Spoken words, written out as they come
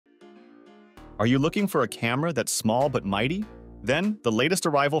Are you looking for a camera that's small but mighty? Then, the latest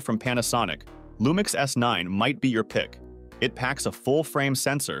arrival from Panasonic, Lumix S9 might be your pick. It packs a full-frame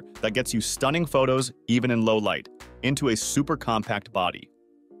sensor that gets you stunning photos, even in low light, into a super compact body.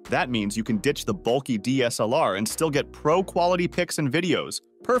 That means you can ditch the bulky DSLR and still get pro-quality pics and videos,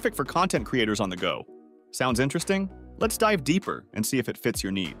 perfect for content creators on the go. Sounds interesting? Let's dive deeper and see if it fits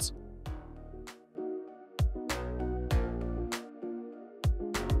your needs.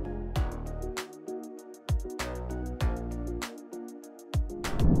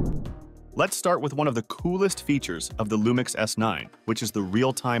 Let's start with one of the coolest features of the Lumix S9, which is the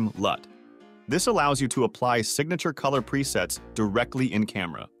real-time LUT. This allows you to apply signature color presets directly in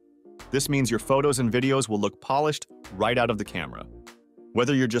camera. This means your photos and videos will look polished right out of the camera.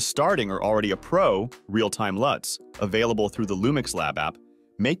 Whether you're just starting or already a pro, real-time LUTs, available through the Lumix Lab app,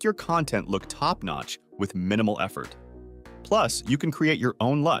 make your content look top-notch with minimal effort. Plus, you can create your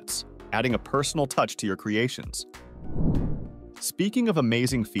own LUTs, adding a personal touch to your creations. Speaking of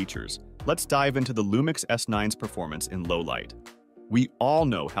amazing features, let's dive into the Lumix S9's performance in low light. We all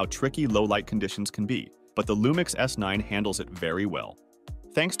know how tricky low light conditions can be, but the Lumix S9 handles it very well.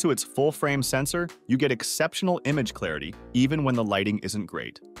 Thanks to its full-frame sensor, you get exceptional image clarity even when the lighting isn't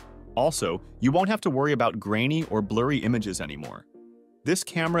great. Also, you won't have to worry about grainy or blurry images anymore. This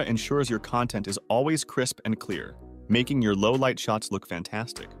camera ensures your content is always crisp and clear, making your low-light shots look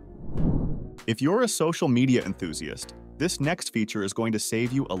fantastic. If you're a social media enthusiast, this next feature is going to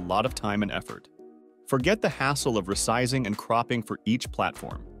save you a lot of time and effort. Forget the hassle of resizing and cropping for each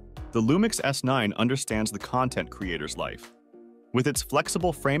platform. The Lumix S9 understands the content creator's life. With its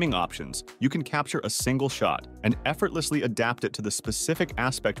flexible framing options, you can capture a single shot and effortlessly adapt it to the specific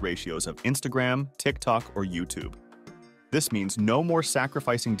aspect ratios of Instagram, TikTok, or YouTube. This means no more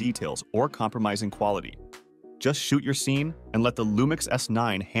sacrificing details or compromising quality. Just shoot your scene and let the Lumix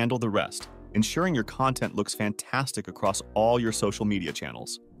S9 handle the rest, ensuring your content looks fantastic across all your social media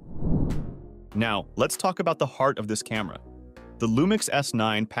channels. Now, let's talk about the heart of this camera. The Lumix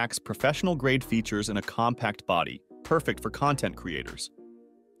S9 packs professional-grade features in a compact body, perfect for content creators.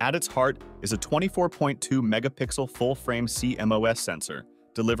 At its heart is a 24.2 megapixel full-frame CMOS sensor,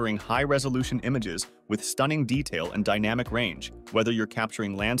 delivering high-resolution images with stunning detail and dynamic range, whether you're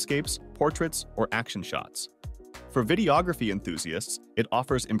capturing landscapes, portraits, or action shots. For videography enthusiasts, it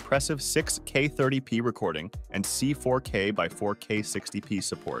offers impressive 6K 30p recording and C4K by 4K 60p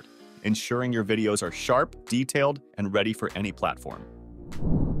support, ensuring your videos are sharp, detailed, and ready for any platform.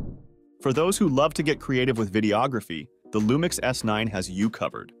 For those who love to get creative with videography, the Lumix S9 has you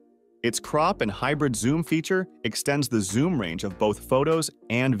covered. Its crop and hybrid zoom feature extends the zoom range of both photos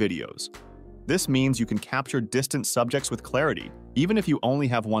and videos. This means you can capture distant subjects with clarity, even if you only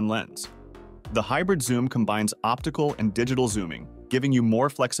have one lens. The hybrid zoom combines optical and digital zooming, giving you more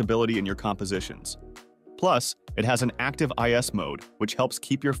flexibility in your compositions. Plus, it has an active IS mode, which helps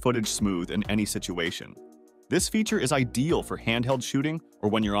keep your footage smooth in any situation. This feature is ideal for handheld shooting or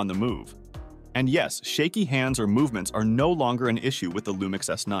when you're on the move. And yes, shaky hands or movements are no longer an issue with the Lumix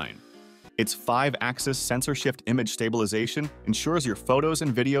S9. Its 5-axis sensor shift image stabilization ensures your photos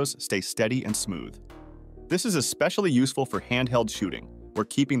and videos stay steady and smooth. This is especially useful for handheld shooting, where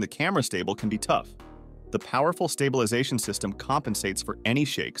keeping the camera stable can be tough. The powerful stabilization system compensates for any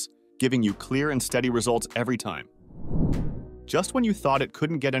shakes, giving you clear and steady results every time. Just when you thought it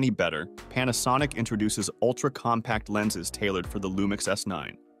couldn't get any better, Panasonic introduces ultra-compact lenses tailored for the Lumix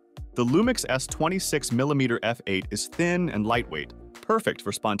S9. The Lumix S26mm f8 is thin and lightweight, perfect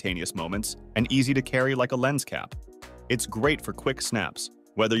for spontaneous moments, and easy to carry like a lens cap. It's great for quick snaps,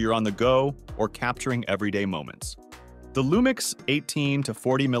 whether you're on the go or capturing everyday moments. The Lumix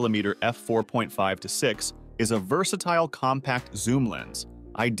 18-40mm f4.5-6 is a versatile compact zoom lens,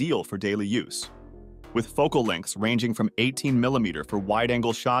 ideal for daily use. With focal lengths ranging from 18mm for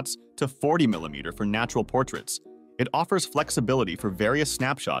wide-angle shots to 40mm for natural portraits, it offers flexibility for various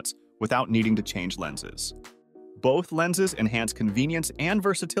snapshots without needing to change lenses. Both lenses enhance convenience and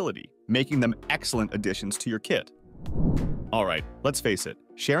versatility, making them excellent additions to your kit. Alright, let's face it,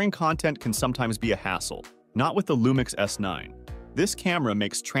 sharing content can sometimes be a hassle, not with the Lumix S9. This camera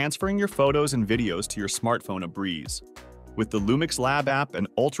makes transferring your photos and videos to your smartphone a breeze. With the Lumix Lab app and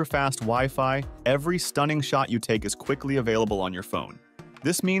ultra-fast Wi-Fi, every stunning shot you take is quickly available on your phone.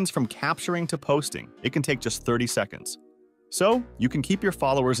 This means from capturing to posting, it can take just 30 seconds. So, you can keep your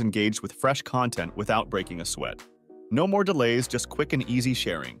followers engaged with fresh content without breaking a sweat. No more delays, just quick and easy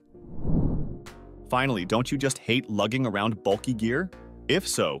sharing. Finally, don't you just hate lugging around bulky gear? If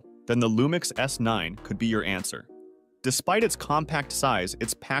so, then the Lumix S9 could be your answer. Despite its compact size,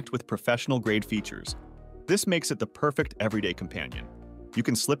 it's packed with professional-grade features. This makes it the perfect everyday companion. You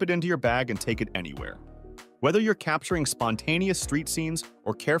can slip it into your bag and take it anywhere. Whether you're capturing spontaneous street scenes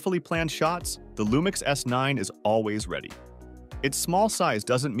or carefully planned shots, the Lumix S9 is always ready. Its small size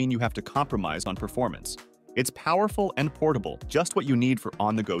doesn't mean you have to compromise on performance. It's powerful and portable, just what you need for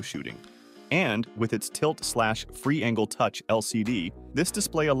on-the-go shooting. And with its tilt/free angle touch LCD, this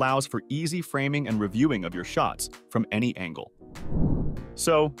display allows for easy framing and reviewing of your shots from any angle.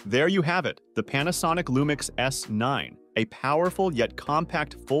 So there you have it, the Panasonic Lumix S9, a powerful yet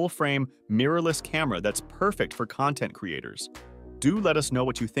compact full-frame mirrorless camera that's perfect for content creators. Do let us know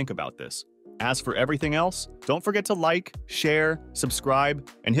what you think about this. As for everything else, don't forget to like, share, subscribe,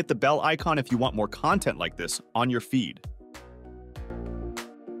 and hit the bell icon if you want more content like this on your feed.